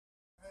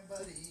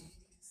buddies.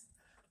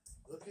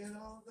 Look at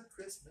all the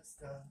Christmas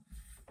stuff.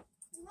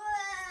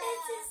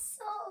 This is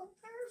so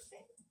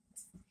perfect.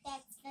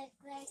 That's the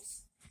Grinch.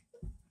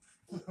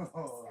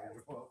 Oh,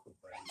 you're welcome,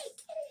 buddy.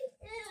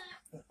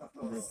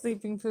 The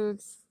sleeping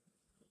pooks.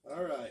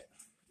 All right.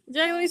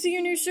 Jack, let me see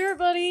your new shirt,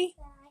 buddy.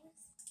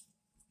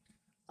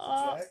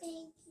 Jack?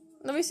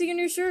 Let me see your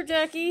new shirt,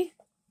 Jackie.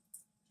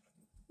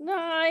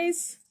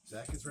 Nice.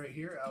 Jack is right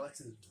here.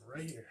 Alex is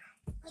right here.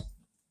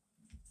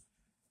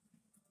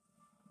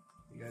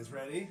 You guys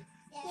ready?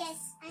 Yes,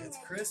 I'm It's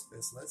ready.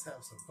 Christmas. Let's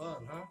have some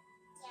fun, huh?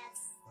 Yes.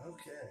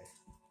 Okay.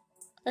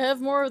 I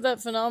have more of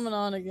that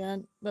phenomenon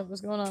again that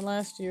was going on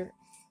last year.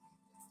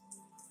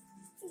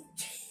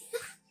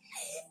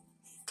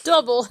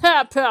 Double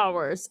hat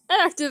powers.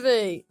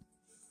 Activate.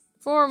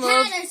 Form of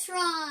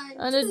Panatron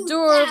an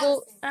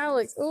adorable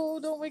Alex.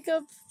 Oh, don't wake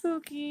up,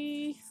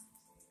 Pookie.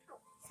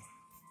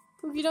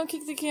 Pookie, don't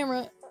kick the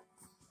camera.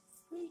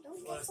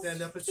 Want to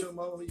stand up and show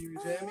Mama your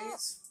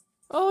jammies?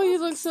 Oh, you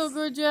look so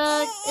good,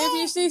 Jack. If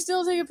you stay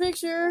still, take a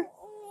picture.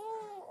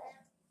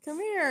 Come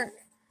here.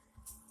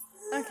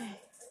 Okay.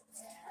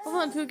 Hold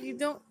on, Pookie.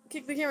 Don't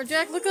kick the camera.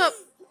 Jack, look up.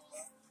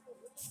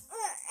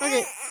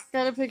 Okay,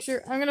 got a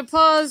picture. I'm gonna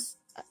pause.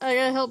 I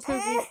gotta help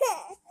Pookie.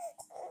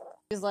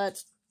 He's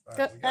latched. All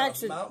Go- right, we got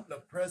action. a mountain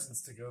of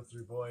presents to go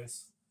through,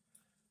 boys.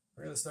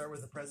 We're going to start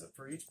with a present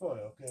for each boy,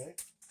 okay?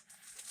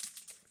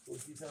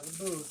 Pookie's having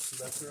boobs,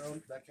 so that's her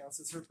own. That counts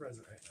as her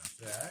present right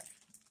now. Jack.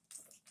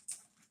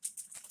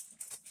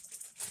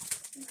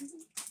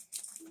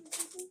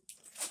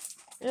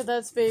 Yeah,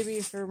 that's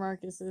babies for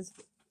Marcus's.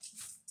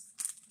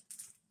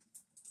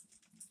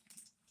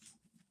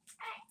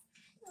 I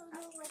don't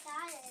know what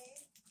that is.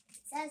 It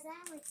says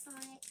Alex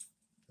on it.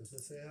 Does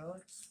it say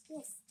Alex?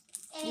 Yes.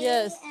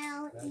 Yes.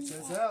 That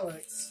says A-L-E-X.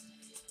 Alex.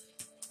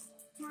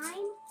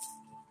 Time?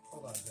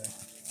 Hold on, Jack.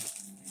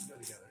 Go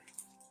together.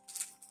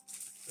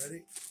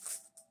 Ready?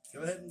 Go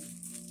ahead and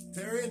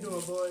tear into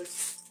them,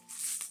 boys.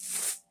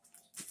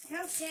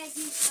 How should I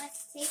do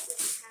let's take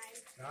this time?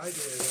 I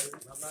did.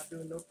 I'm not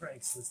doing no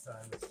pranks this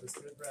time. It's just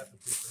good wrapping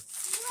paper.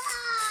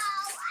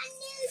 Wow! A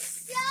new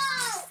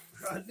show!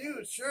 A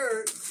new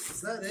shirt.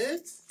 Is that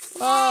it?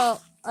 Oh,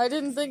 I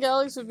didn't think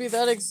Alex would be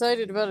that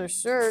excited about a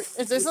shirt.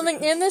 Is there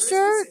something in the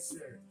shirt?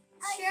 Christmassy shirt.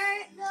 A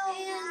shirt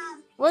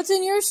and What's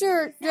in your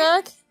shirt,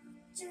 Jack?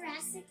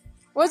 Jurassic.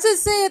 What's it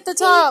say at the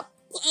top?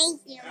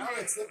 Thank you.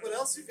 Alex, look what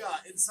else you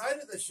got inside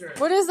of the shirt.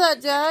 What is that,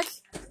 Jack?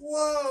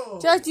 Whoa!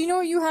 Jack, do you know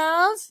what you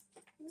have?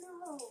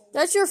 No.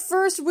 That's your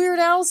first Weird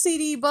Al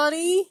CD,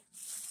 buddy.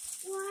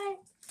 What?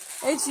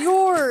 It's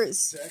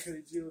yours. Jack, I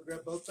need you to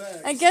grab both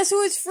bags. And guess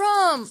who it's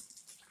from?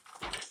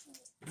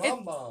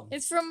 Mom.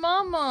 It's from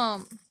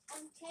Mom.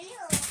 Can you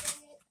open it,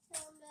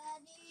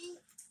 somebody?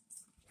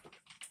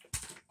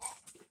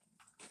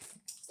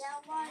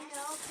 Someone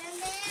open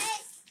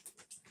it?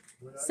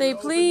 We're not Say gonna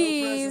open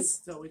please. No presents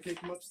until we take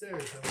them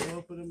upstairs, and we'll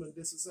open them and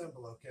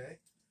disassemble, okay?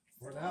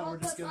 For now, we're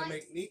just going to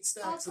make neat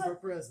stacks of our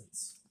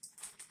presents.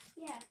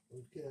 Yeah.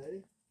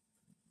 Okay.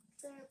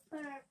 Put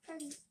our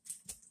presents.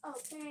 Oh,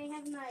 can I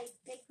have my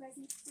big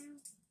presents now?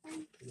 No,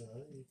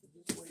 you can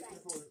just wait there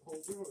for it.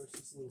 Hold your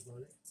horses, little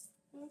buddy.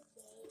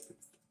 Okay.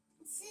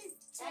 This is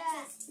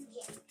Jack.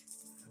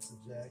 That's a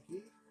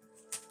Jackie.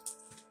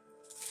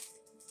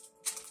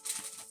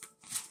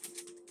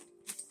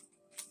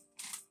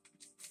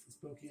 Is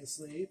Pookie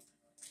asleep?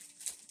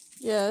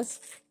 Yes.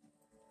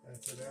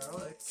 That's an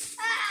Alex.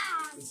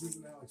 Ah! This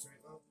isn't Alex,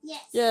 right, Mom?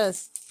 Yes.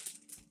 Yes.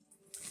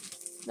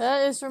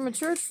 That is from a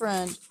church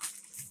friend.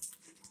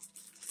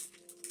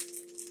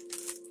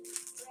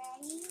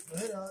 Ready? Go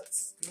ahead,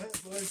 Alex. Go ahead,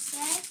 boys.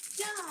 Let's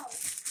go.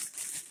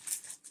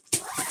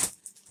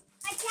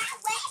 I can't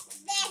wait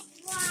this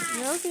one.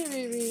 You're okay,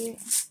 baby.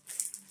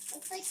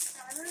 It's like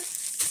starter.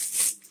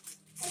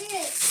 Look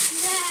at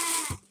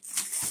that.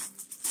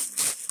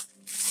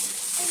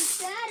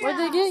 What'd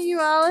they get you,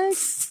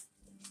 Alex?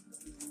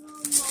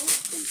 Remote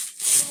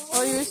control.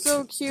 Oh, you're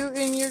so cute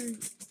in your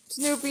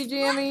Snoopy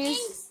jammies.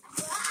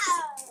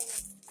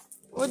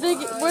 What did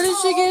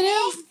she get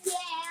him?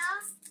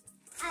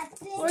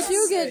 What'd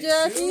you get,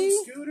 Jackie?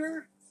 New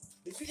scooter?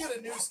 Did you get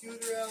a new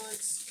scooter,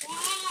 Alex?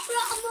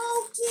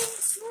 Remote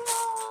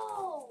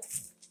control.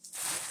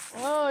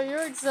 Oh,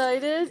 you're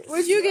excited.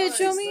 What'd you get?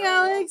 Show me,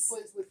 Alex.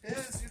 Plays with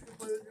his, you can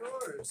play with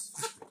yours.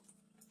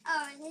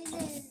 Oh, this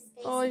is.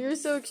 Oh, you're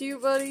so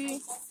cute,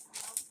 buddy.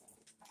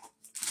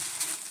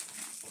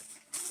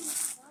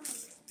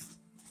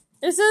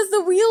 It says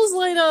the wheels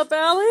light up,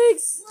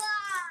 Alex. Wow.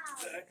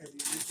 Jack, I need you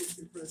to get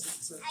your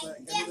presents and I back.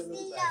 Give it definitely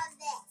another love bag.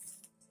 this.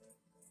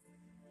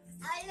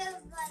 I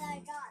love what I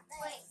got.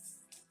 Wait.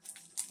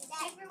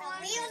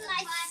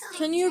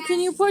 Can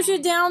you push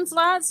it down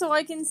flat so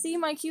I can see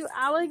my cute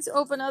Alex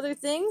open other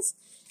things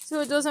so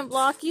it doesn't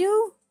block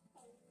you?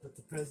 Put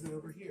the present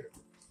over here.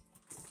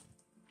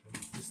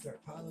 And just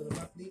start piling them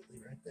up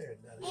neatly right there.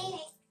 Now they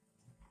won't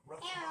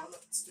rough them on up the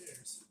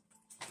stairs.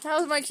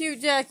 How's my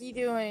cute Jackie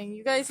doing?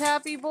 You guys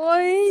happy, Jack,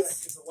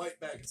 boys? it's a white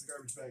bag. It's a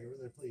garbage bag over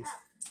there, please.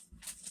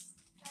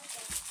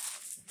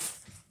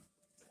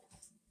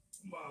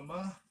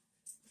 Mama.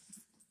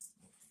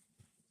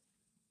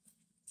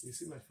 You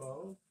see my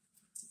phone?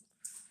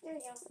 There we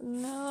go.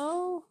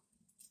 No.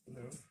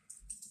 No.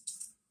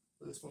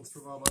 This one's for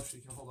Mama. She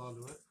can hold on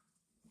to it.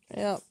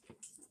 Yep.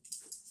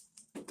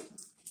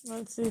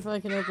 Let's see if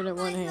I can open it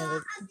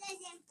one-handed.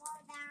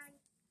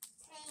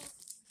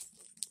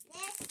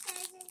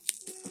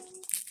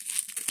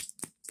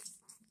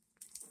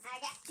 I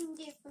got two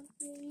different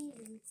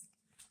reasons.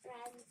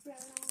 Driving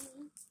front on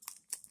me.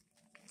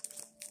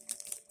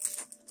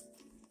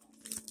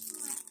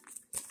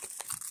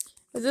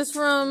 Is this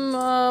from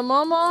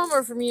Mom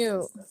or from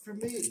you? That's for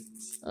me.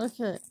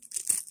 Okay.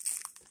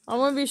 I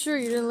want to be sure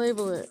you didn't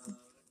label it.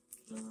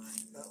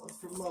 That one's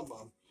for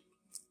Mom.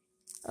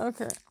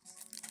 Okay.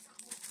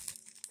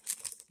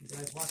 You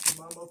guys watch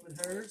your Mom open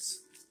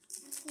hers?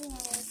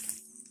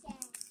 Yes. Yeah.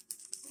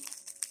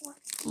 What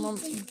Mom.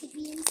 do you think could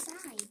be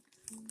inside?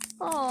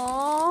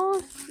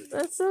 Aww,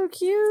 that's so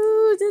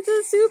cute. It's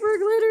a super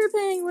glitter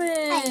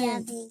penguin. I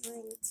love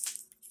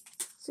penguins.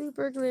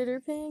 Super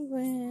glitter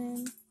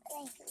penguin. I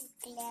love penguins.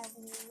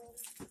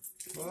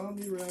 Mom,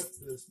 you wrapped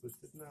this, but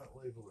did not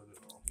label it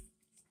at all.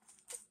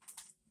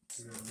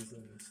 Figure out what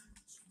that is.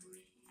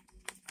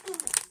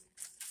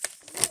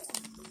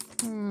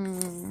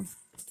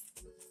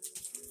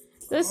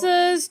 This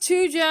is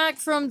to Jack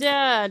from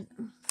Dad.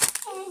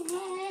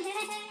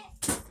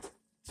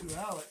 To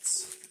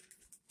Alex.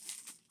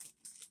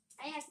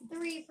 I have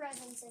 3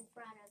 presents in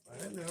front of I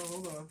didn't know.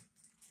 Hold on. me.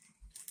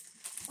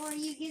 Or are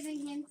you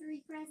giving him 3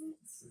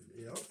 presents?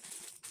 Yep.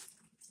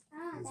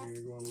 Ah, Because that's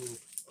you're going a little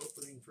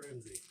opening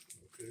frenzy.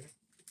 Okay.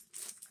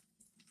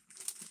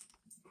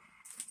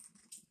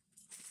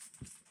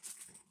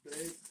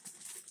 Babe,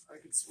 I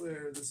could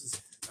swear this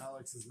is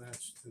Alex's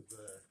match to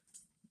the.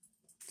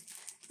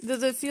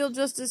 Does it feel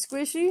just as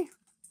squishy?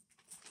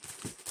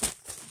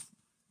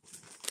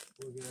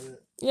 Look at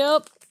it.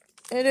 Yep,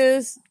 it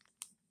is.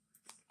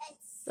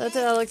 That's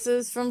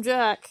Alex's from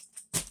Jack.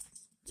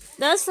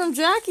 That's from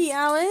Jackie,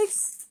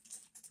 Alex.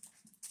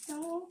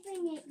 Don't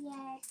open it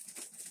yet.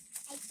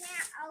 I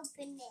can't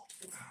open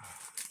it.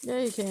 Yeah,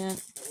 you can.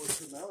 That one's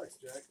from Alex,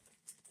 Jack.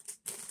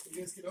 You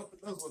guys can open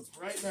those ones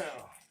right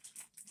now.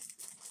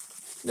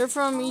 They're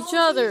from each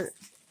other.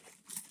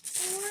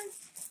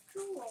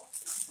 Cool.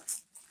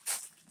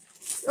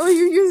 Oh,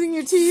 you're using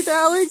your teeth,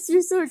 Alex?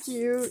 You're so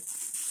cute.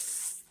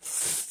 It's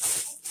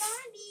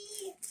gonna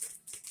be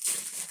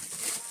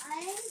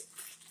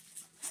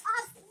a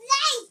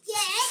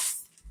blanket.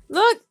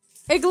 Look,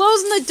 it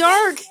glows in the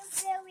dark.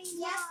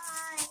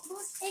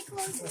 It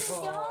glows in the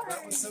Oh, dark.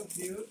 that was so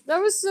cute.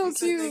 That was so He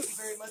said, cute. thank you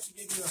very much. He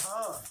gave you a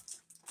hug.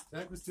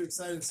 Jack was too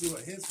excited to see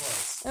what his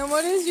was. And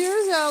what is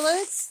yours,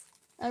 Alex?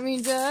 I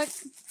mean, Jack.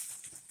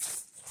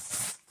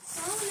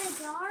 Glow in the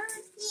dark?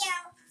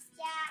 Yeah.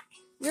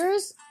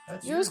 Yours?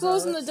 That's Yours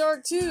glows in the Alex.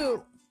 dark,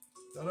 too.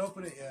 Don't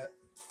open it yet.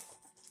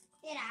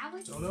 Did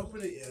Alex? Don't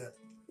open it yet.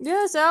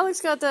 Yes, Alex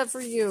got that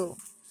for you.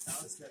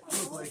 Alex got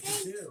new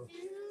blankets too.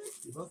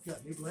 You both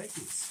got new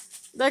blankets.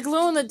 That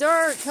glow in the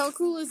dark. How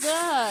cool is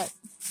that?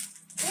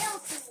 Real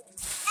cool.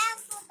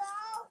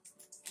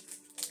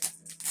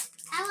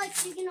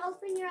 Alex, you can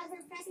open your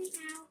other present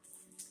now.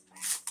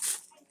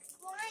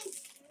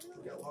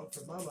 We got one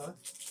for Mama.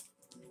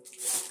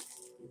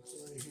 It's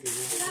right here.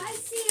 Did I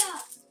see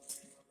it?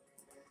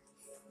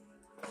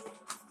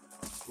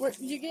 What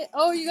did you get?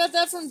 Oh, you got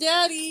that from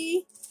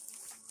Daddy.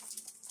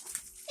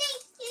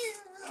 Thank you.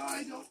 Oh,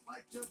 I don't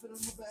like jumping on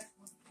the back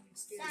one.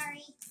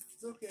 Sorry.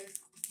 It's okay.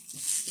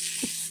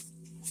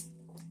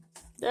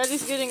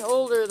 Daddy's getting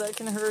older. That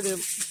can hurt him.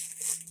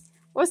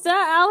 What's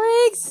that,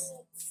 Alex?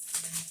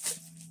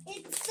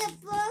 It's the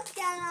book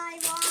that I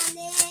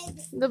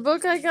wanted. The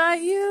book I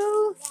got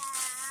you? Yeah.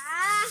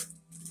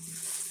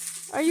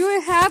 Are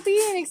you happy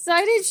and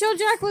excited? Show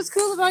Jack what's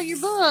cool about your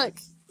book.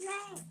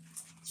 Right.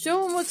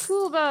 Show him what's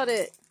cool about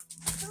it.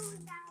 Cool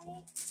about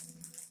it.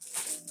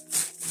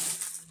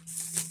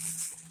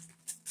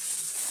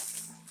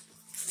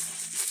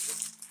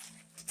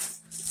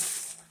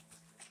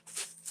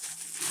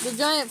 The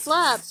giant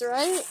flaps,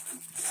 right?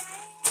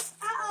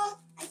 Uh-oh.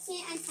 I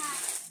can't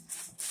untie.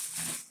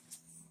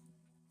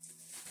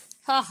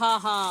 Ha ha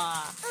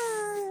ha.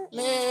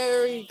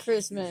 Merry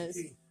Christmas.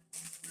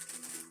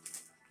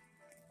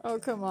 Oh,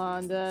 come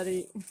on,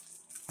 Daddy.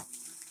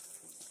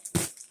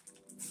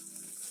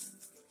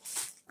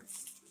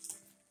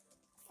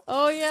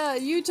 Oh, yeah,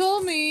 you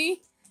told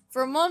me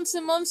for months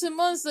and months and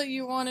months that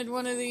you wanted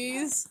one of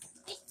these.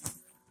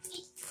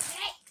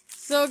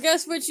 So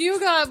guess what you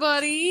got,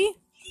 buddy?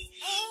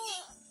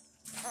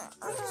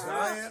 A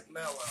giant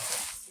mellow.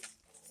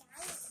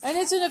 And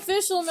it's an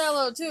official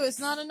Mellow, too. It's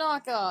not a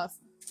knockoff.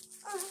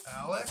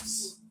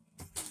 Alex?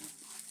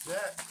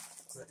 Jack,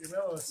 set your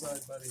mellow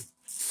aside, buddy.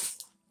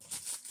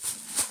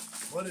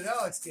 What did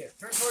Alex get?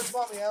 Turn towards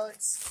Mommy,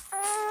 Alex.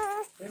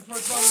 Turn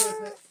towards Mommy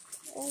with it.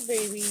 Oh,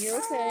 baby, you're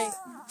okay.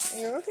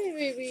 You're okay,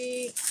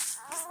 baby.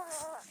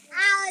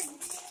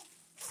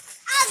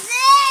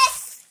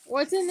 This.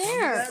 What's in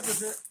there? Dad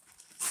with it.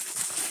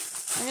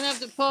 I'm gonna have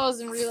to pause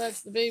and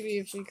relax the baby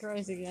if she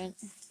cries again.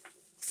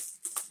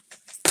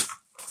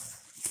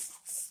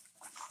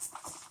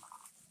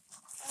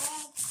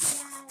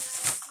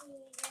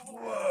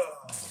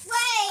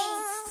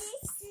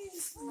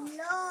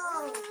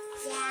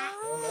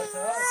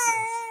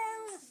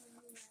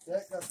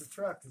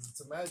 truck because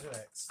it's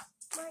Imaginext.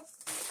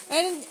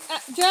 And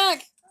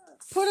Jack,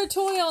 put a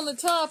toy on the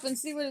top and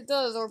see what it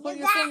does, or put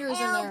your fingers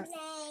in there.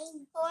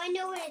 Oh, I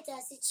know what it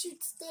does. It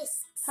shoots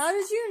discs. How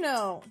did you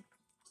know?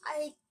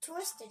 I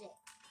twisted it.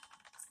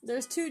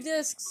 There's 2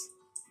 discs.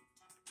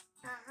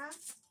 Uh-huh.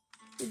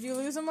 Did you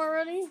lose them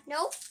already?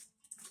 Nope.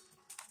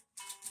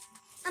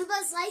 And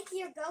Buzz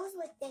Lightyear goes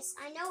with this.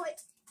 I know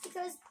it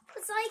because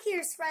Buzz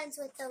Lightyear's friends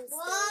with those.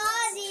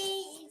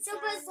 Things. So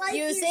Buzz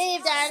Lightyear. You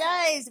saved our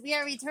lives. We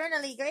are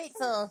eternally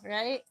grateful,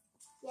 right?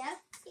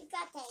 Yep. You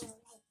got that anyway.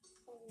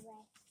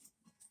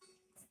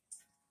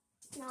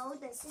 No,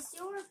 this is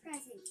your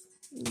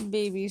present.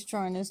 Baby's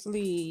trying to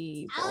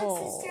sleep.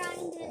 Alex is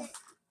trying to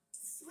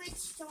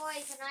switch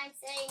toys, and I'm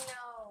saying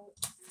no.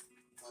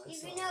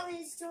 Even though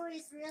his toy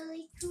is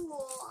really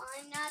cool,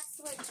 I'm not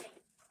switching.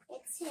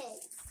 It's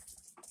his.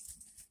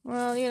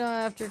 Well, you know,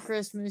 after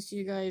Christmas,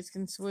 you guys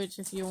can switch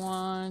if you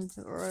want,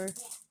 or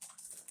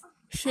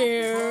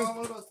share. Oh,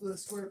 what about the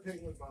square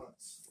penguin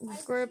box? The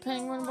square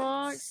penguin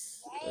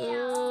box? I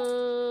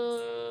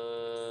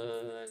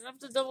have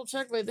to double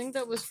check, but I think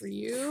that was for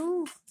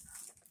you.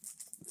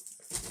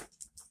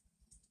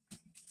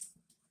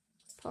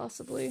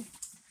 Possibly.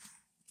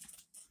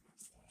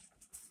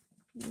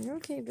 You're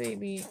okay,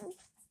 baby.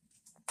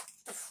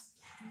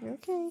 You're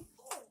okay.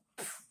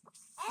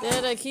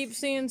 Dad, I keep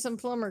seeing some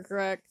plumber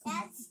crack.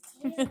 That's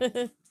On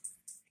Dad?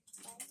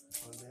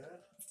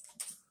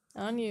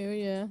 On you,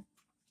 yeah.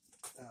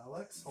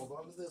 Alex, hold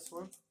on to this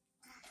one.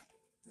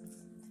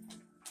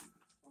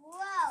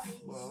 Whoa.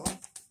 Well,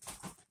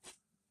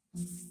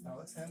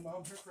 Alex, hand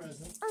Mom her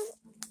present.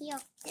 Yo,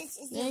 this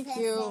is Thank your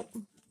you.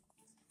 present.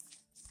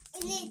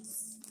 And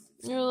it's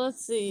Here,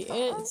 let's see.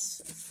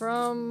 It's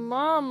from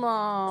Mom.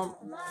 Mama.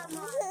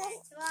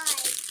 That's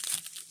right.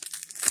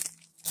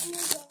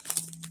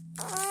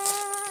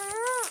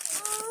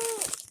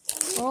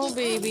 Oh,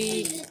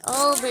 baby.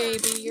 Oh,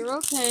 baby. You're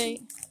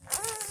okay.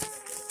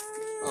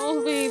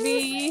 Oh,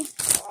 baby.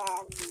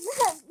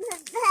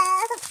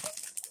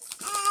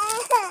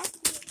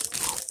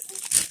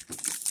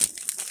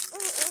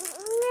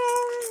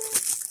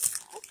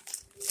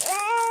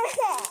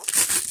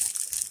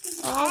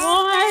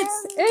 Oh, what?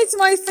 It's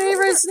my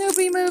favorite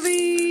Snoopy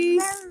movie.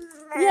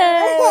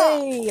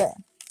 Yay!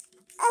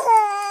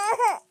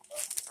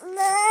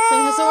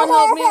 Can someone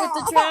help me with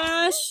the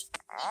trash?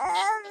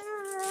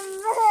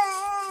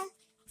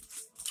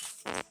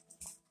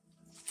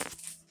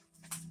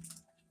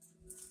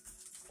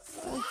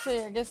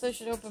 Okay, I guess I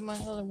should open my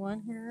other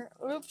one here.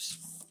 Oops.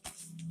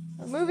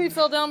 The movie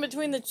fell down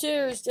between the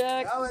chairs,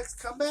 Jack. Alex,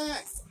 come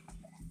back.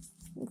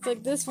 Looks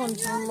like this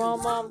one's from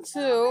Mom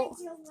too.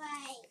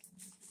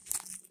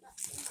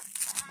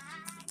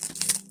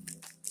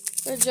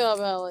 Good job,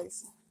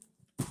 Alex.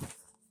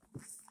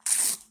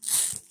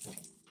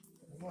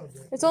 Come on,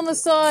 Greg. It's on the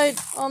side,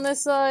 on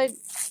this side.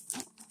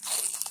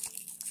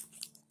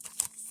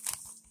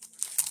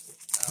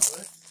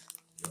 Alex,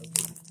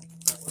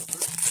 that one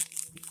first.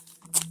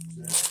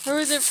 Jack. Who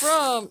is it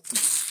from?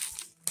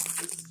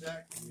 This is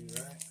Jack for me,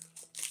 right?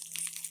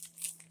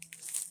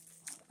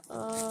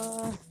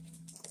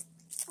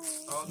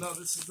 Oh no,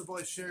 this is the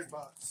boy's shared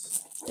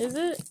box. Is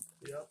it?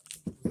 Yep.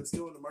 Does this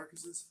go into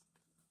Marcus's?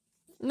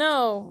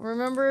 No,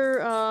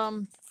 remember,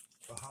 Aha.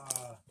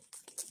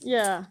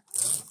 yeah.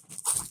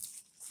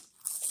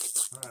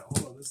 Alright,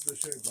 hold on. This is the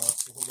shared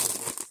box. So hold on.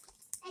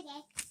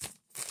 Okay.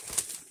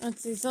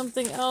 Let's see,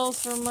 something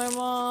else from my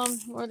mom.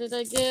 What did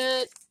I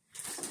get?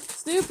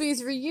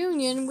 Snoopy's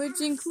reunion,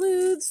 which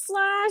includes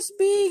Flash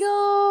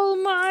Beagle,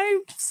 my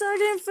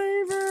second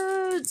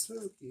favorite.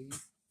 Spooky.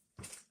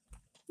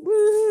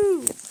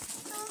 Woohoo!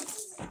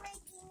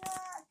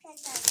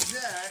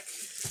 Jack.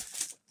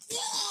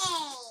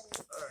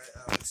 Alright,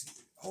 Alex.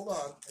 Hold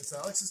on. It's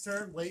Alex's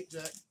turn. Wait,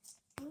 Jack.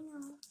 I know.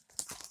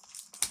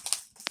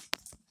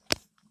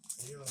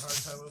 Are you having a hard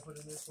time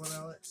opening this one,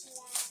 Alex?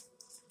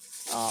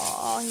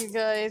 Aw, you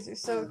guys are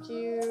so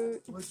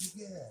cute. What'd you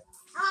get?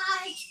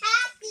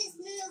 Cactus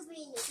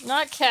movie.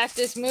 Not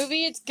Cactus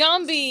Movie, it's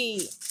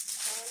Gumby.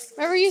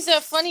 Remember he's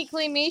that funny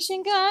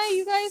claymation guy?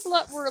 You guys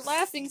were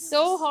laughing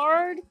so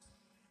hard.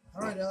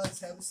 Alright, Alex,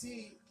 have a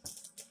seat.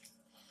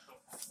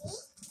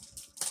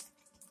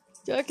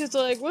 Jack is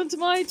like, when's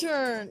my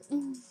turn?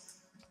 Did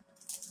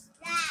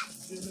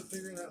you end up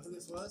figuring out who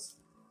this was?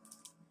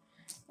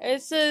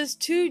 It says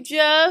to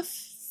Jeff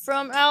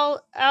from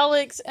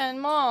Alex and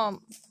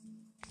Mom.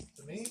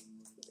 To me?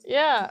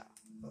 Yeah.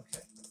 Okay.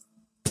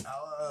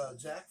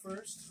 Jack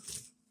first.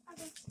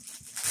 Okay.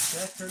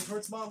 Jack, turn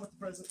towards Mom with the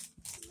present.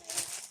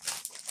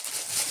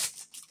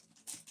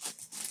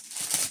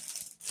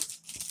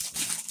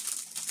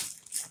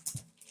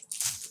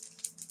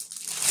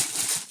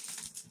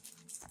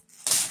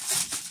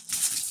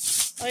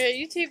 Oh yeah,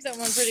 you taped that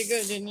one pretty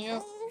good, didn't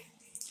you?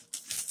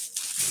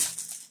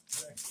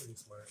 Jack's pretty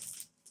smart.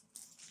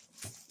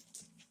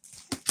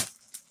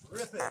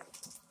 Rip it.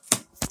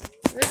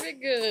 Very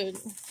good.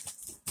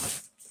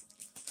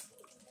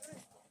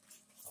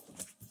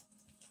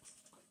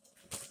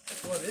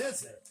 What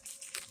is it?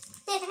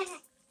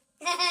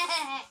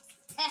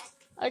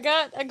 I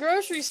got a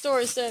grocery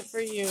store set for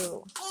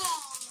you.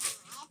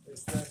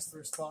 There's Jack's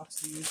first box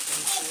to use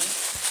for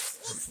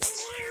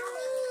this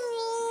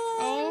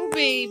Oh,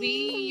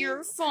 baby,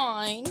 you're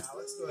fine. day.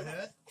 Alex, go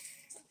ahead.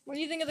 What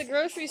do you think of the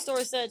grocery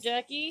store set,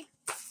 Jackie?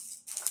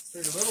 For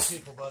your little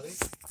people, buddy.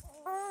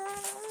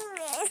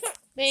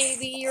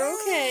 Baby, you're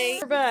okay.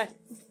 We're back.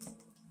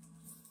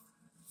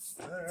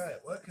 Alright,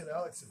 what could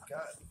Alex have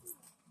gotten?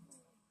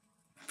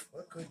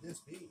 What could this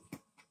be?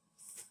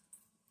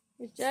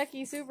 Is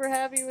Jackie super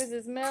happy with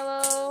his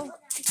mellow?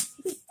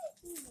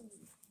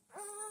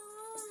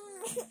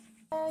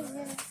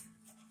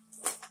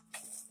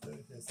 Look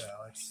at this,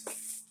 Alex.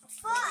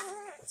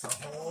 It's a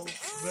whole.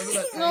 Remember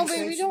that No, tank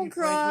baby, station don't you played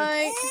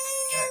cry. with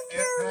at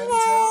Aunt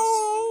Patty's house?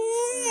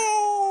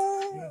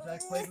 You and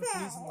Jack played with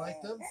these and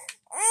liked them?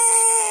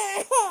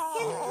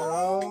 Your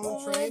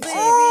own train set. We're not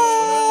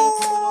gonna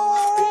pull it all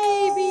out.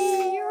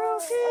 Baby, you're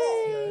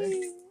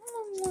okay.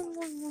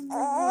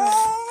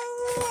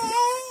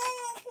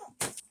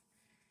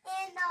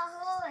 In the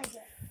hood.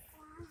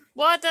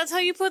 What? That's how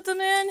you put them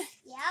in?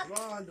 Yep.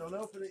 Come on, don't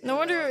open it. No yet.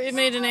 wonder it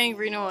made an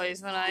angry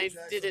noise when I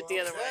Jack's did it the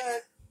other way.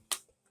 back.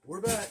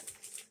 We're back.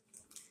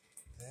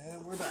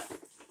 And we're back.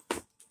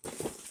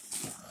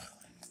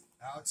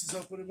 Alex is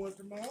opening one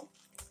for Mom.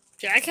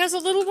 Jack has a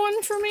little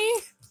one for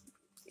me?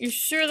 You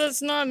sure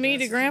that's not me to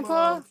That's for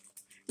Grandpa? Mom.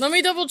 Let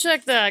me double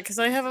check that, because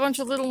I have a bunch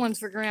of little ones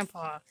for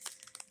Grandpa.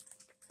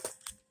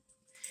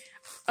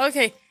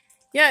 Okay.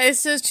 Yeah, it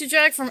says to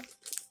Jack from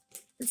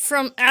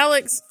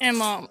Alex and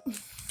Mom.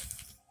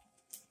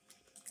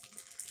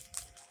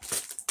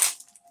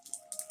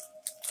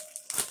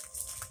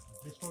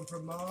 This one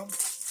from Mom.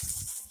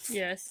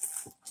 Yes.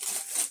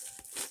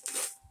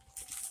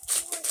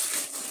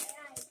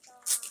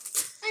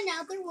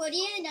 Another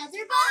Woody, another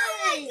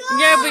bun.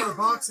 Yeah, A but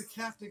box of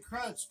Captain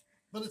Crunch,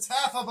 but it's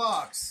half a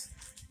box.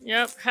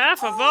 yep,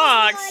 half a Oh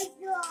box my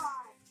god.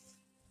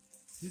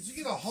 Did you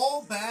get a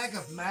whole bag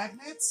of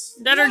magnets?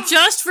 that are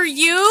just for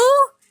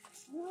you?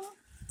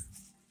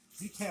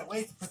 You can't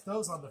wait to put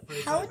those on the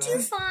fridge. How I would you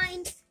bet.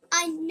 find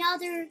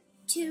another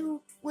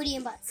 2 Woody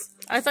and Buzz?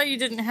 I thought you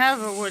didn't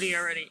have a Woody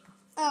already.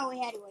 Oh, we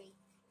had Woody.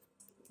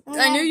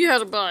 I knew you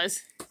had a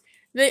Buzz.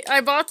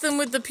 I bought them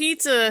with the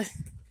pizza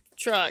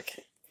truck.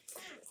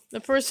 The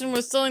person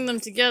was selling them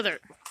together.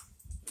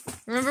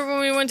 Remember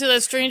when we went to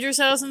that stranger's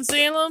house in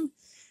Salem?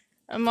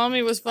 And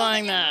Mommy was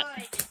buying that.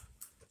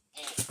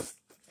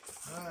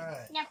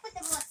 Alright. Now put the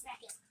bullets back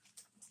in.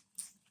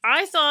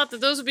 I thought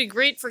that those would be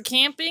great for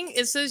camping.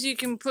 It says you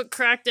can put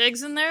cracked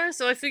eggs in there,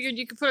 so I figured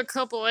you could put a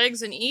couple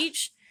eggs in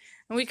each.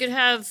 And we could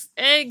have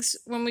eggs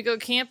when we go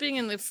camping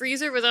in the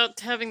freezer without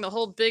having the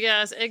whole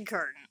big-ass egg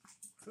carton.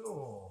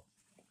 Cool.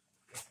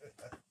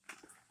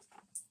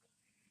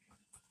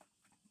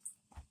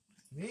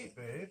 Neat,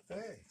 babe.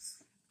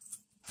 Thanks.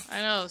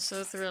 I know,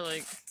 so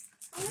thrilling.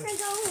 I'm gonna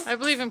go. I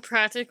believe in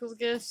practical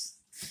gifts,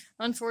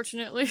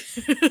 unfortunately.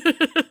 I'm gonna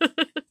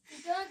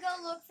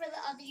go look for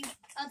the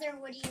other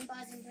Woody and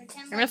Buzz and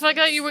pretend. And if I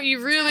got you what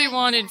you really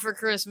wanted for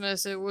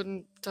Christmas, it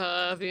wouldn't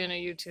be in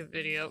a YouTube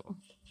video.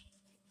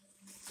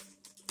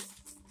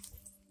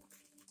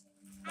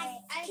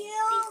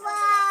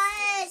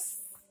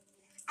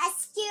 A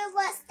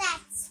scuba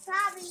that's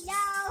probably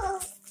no.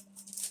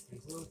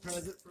 Here's a little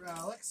present for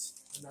Alex.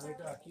 Another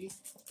ducky.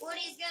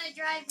 Woody's gonna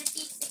drive the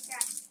pizza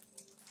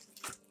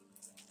truck.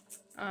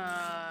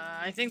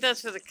 I think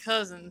that's for the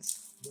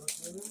cousins.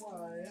 Brooklyn and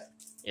Wyatt.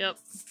 Yep.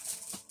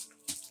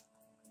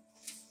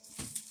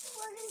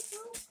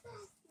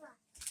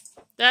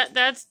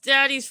 That's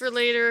Daddy's for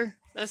later.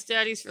 That's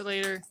Daddy's for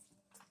later.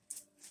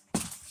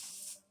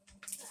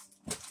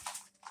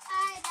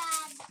 Hi,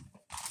 Dad.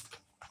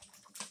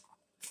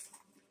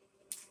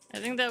 I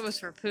think that was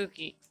for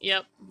Pookie.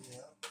 Yep. Yeah.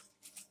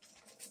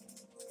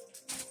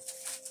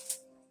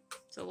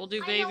 So we'll do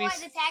I know why baby's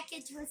the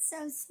package was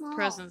so small.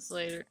 presents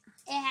later.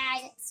 It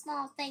had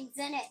small things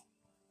in it.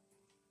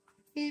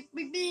 Beep,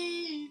 beep,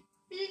 beep,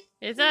 beep.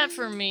 Is that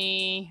for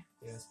me?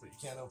 Yes, but you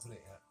can't open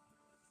it yet.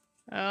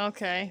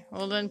 Okay.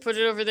 Well, then put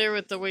it over there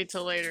with the wait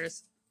till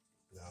laters.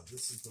 No,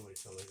 this is the way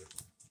till later.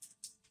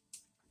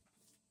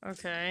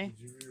 Okay.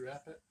 Did you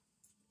rewrap it?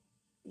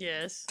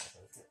 Yes.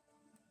 Okay.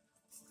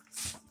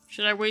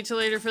 Should I wait till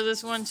later for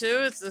this one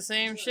too? It's the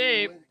same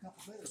shape. Wait a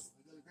couple minutes.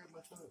 I gotta grab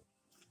my phone.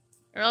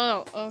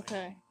 Oh,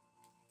 okay.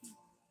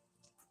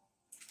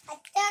 A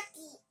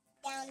ducky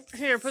down.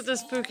 Here, put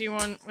this Pookie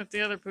one with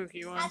the other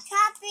Pookie A one. copy.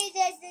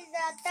 This is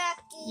a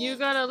ducky. You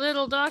got a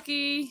little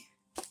ducky.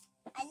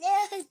 A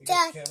little You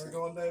got ducky. the camera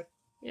going, babe?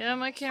 Yeah,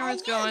 my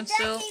camera's I going knew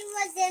still. ducky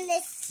was in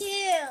this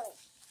too.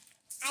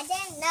 I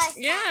didn't know.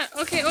 Yeah,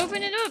 okay,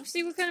 open it up.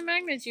 See what kind of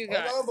magnets you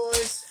got. Hold on,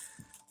 boys.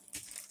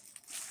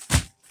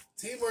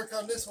 Teamwork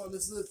on this one.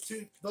 This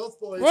is both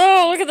boys.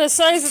 Whoa, look at the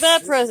size of that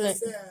This present.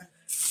 is Dad.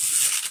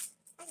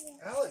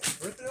 Alex,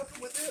 rip it open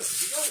with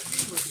this. You got a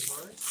teamwork,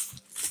 Mark.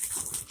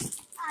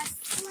 A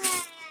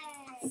sled.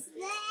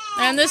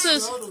 And this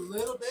is Rode a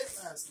little bit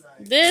last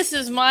night. this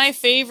is my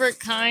favorite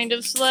kind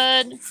of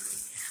sled.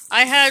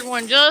 I had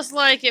one just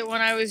like it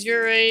when I was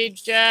your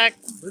age, Jack.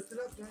 Lift it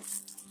up, Jack.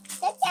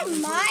 That's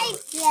It's my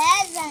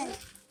present.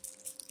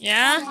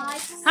 Yeah?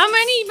 How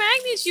many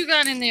magnets you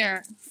got in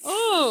there?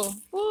 Oh,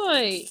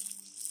 boy.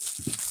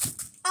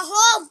 A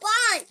whole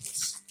bunch.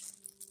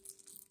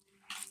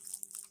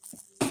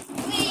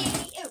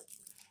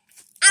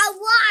 I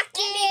walked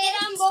it. Get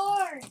on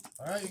board.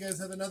 All right, you guys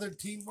have another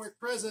teamwork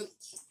present.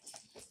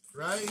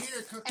 Right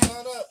here, cook it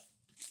on up.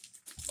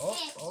 Oh,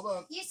 hold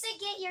on. You should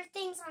get your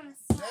things on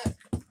the side.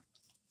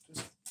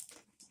 Jack,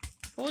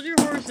 Hold your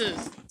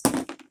horses.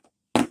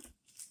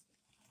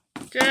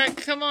 Jack,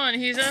 come on.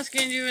 He's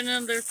asking you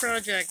another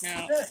project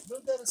now. Jack,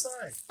 move that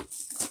aside.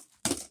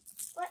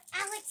 But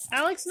Alex,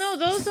 Alex, no,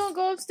 those don't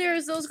go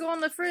upstairs. Those go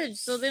on the fridge,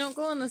 so they don't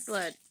go on the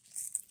sled.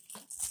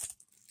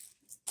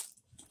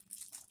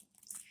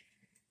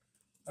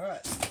 All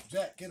right,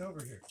 Jack, get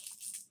over here,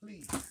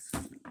 please.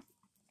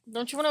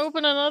 Don't you want to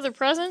open another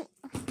present?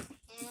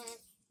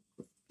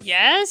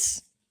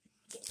 Yes?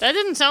 That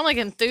didn't sound like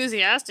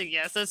enthusiastic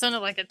yes. That sounded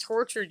like a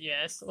tortured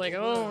yes. Like,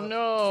 oh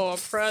no, a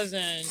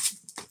present.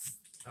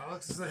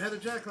 Alex is ahead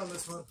of Jack on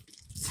this one.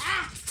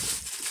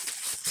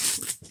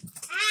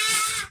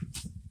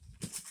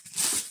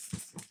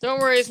 Don't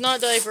worry, it's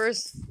not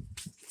diapers.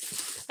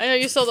 I know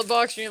you saw the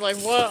box and you're like,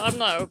 what? I'm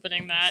not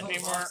opening that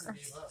anymore.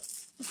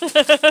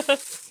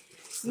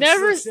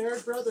 Never,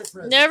 shared brother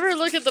present. never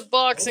look at the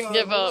box and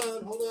give up.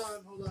 Hold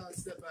on.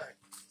 Step back.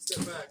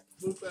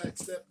 Move back.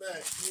 Step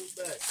back. Move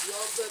back. You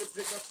all better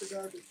pick up the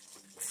garbage.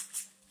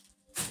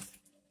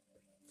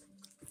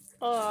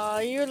 Aw,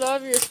 you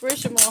love your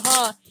Squishable,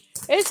 huh?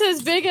 It's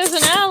as big as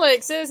an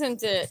Alex,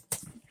 isn't it?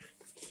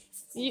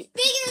 bigger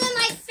than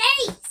my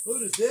face. Who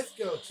does this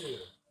go to?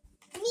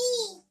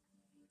 Me.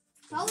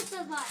 Both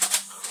of us.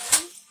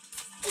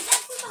 Is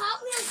that from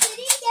Hot Wheels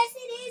City? Yes,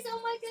 it is. Oh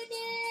my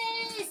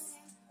goodness.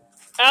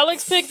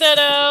 Alex picked that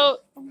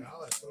out.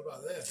 Alex, what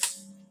about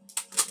this?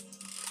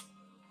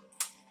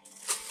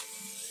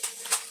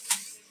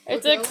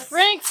 It's Look, a Alex.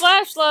 crank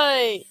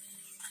flashlight.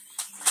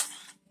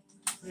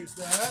 There's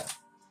that.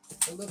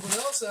 And look what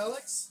else,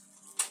 Alex.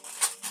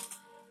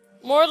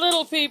 More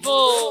little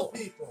people. Little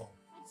people.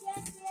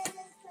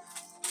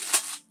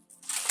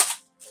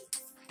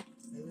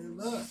 And then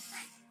look.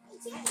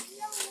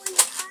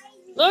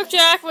 Look,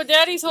 Jack, what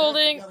Daddy's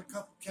holding. Got a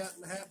couple Cat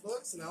in the Hat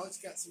books, and Alex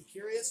got some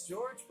Curious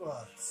George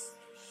books.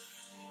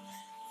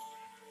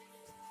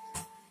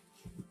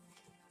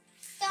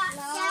 Stop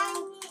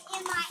shining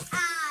in my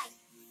eye.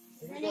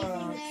 Is Here we go.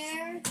 anything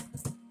there?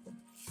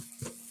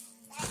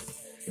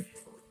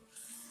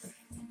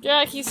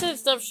 Jack, he said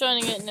stop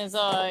shining it in his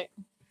eye.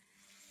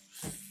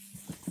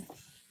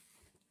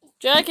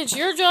 Jack, it's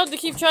your job to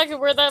keep track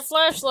of where that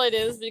flashlight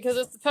is, because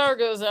if the power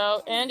goes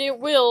out, and it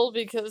will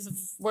because of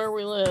where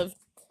we live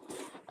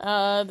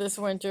this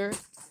winter,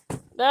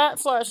 that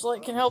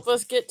flashlight can help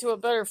us get to a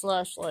better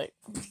flashlight.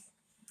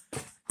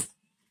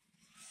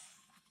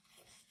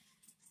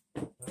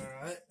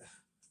 Alright.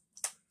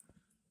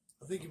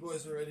 I think you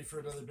boys are ready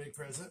for another big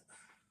present.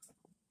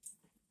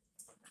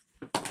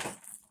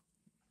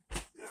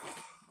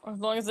 As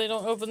long as they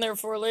don't open their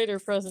for later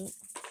present.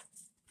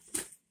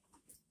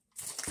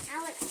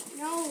 Alex,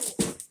 no.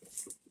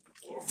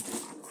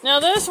 Now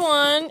this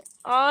one,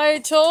 I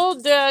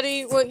told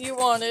Daddy what you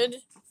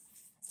wanted,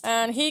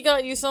 and he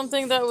got you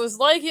something that was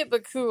like it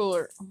but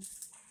cooler.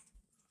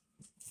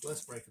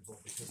 Less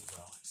breakable because of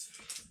Alex.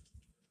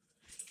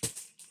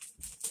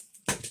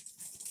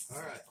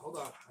 Alright, hold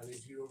on. I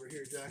need you over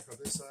here, Jack, on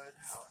this side.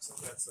 Alex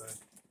on that side.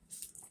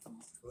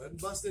 Go ahead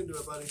and bust into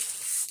it, buddy.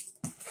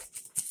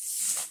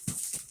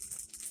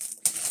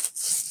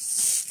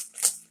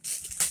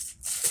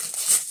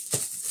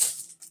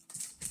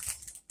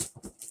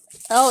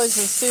 Alex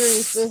is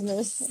serious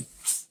business.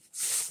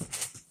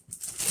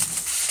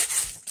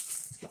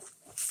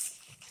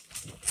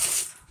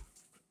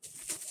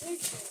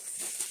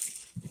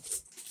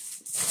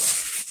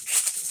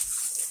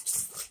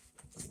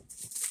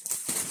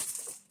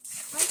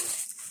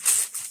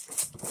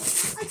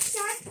 A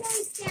shark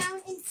goes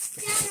down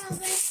instead of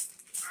an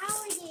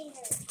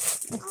alligator.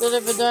 Instead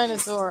of a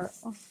dinosaur.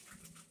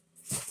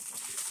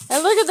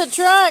 And look at the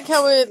track,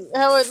 how it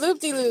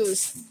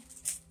loop-de-loos.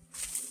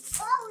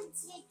 Oh,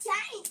 it's your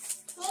tank.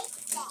 Take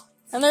that.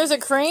 And there's a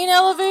crane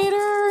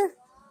elevator.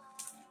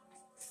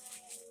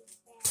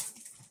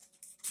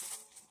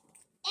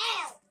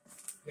 Ow.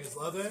 You guys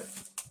love it?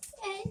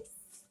 Yes.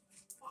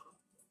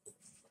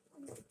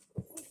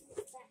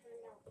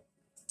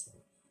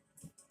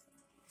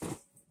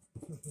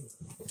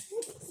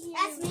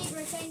 That's me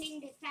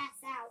pretending to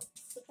pass out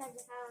because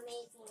of how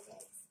amazing it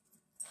is.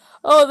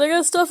 Oh, they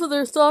got stuff in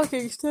their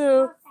stockings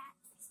too.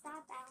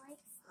 Stop,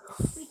 Alex.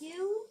 We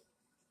do?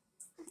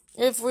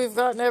 If we've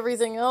gotten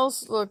everything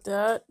else looked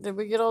at, did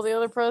we get all the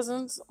other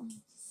presents?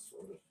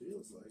 Sort of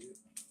feels like it.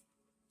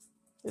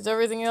 Is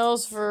everything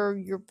else for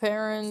your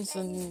parents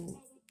and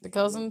the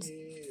cousins? Yeah,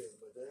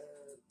 my dad.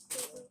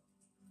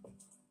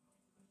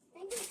 I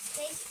think it's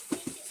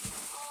basically just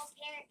all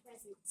parent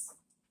presents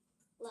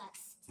left.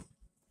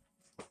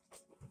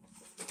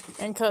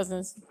 And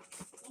cousins.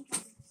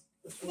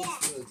 This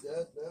one's good,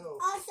 Dad. No.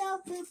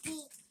 Also, Poopy.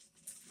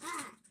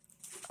 Ah.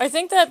 I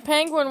think that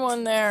penguin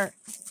one there.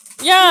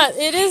 Yeah,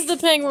 it is the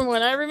penguin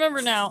one. I remember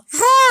now.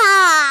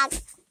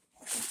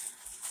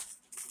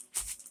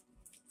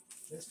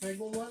 This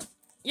penguin one?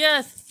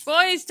 Yes.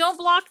 Boys, don't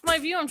block my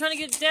view. I'm trying to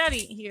get Daddy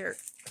here.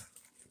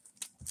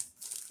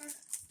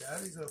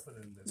 Daddy's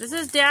opening this. This one.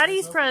 is Daddy's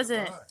Daddy's opening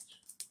present. the box.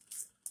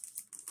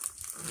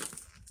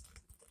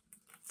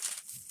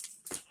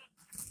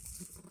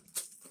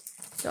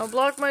 Don't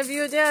block my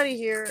view of Daddy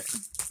here.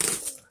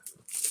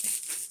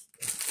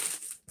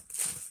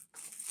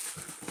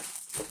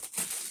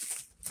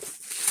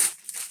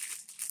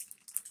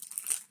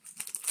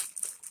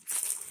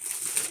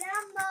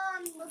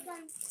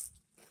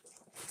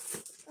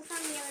 Look on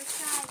the other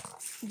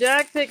side.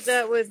 Jack picked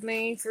that with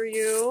me for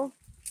you.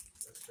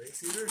 A space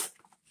heater?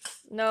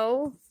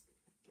 No.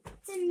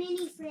 It's a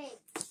mini fridge.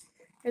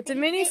 It's a It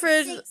mini fits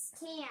fridge. 6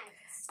 cans.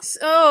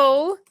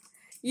 So,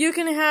 you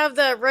can have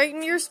that right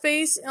in your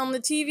space on the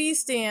TV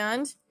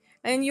stand,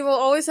 and you will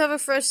always have a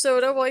fresh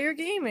soda while you're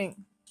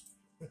gaming.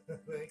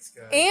 Thanks,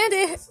 guys. And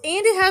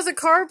it has a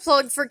car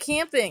plug for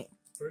camping.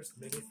 First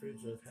mini fridge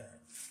I've had.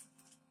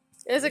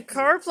 It has a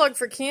car plug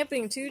for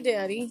camping too,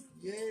 Daddy.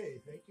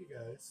 Yay! Thank you,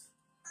 guys.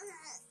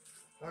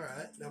 All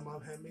right, now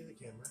Mom, hand me the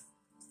camera.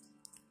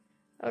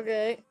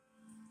 Okay.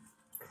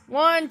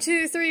 1,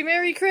 2, 3.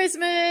 Merry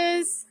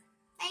Christmas!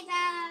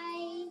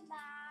 Bye-bye.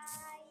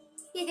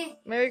 Bye.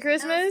 Merry That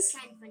was Christmas!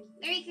 kind of funny.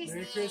 Merry Christmas.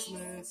 Merry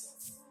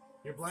Christmas.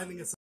 You're blinding us.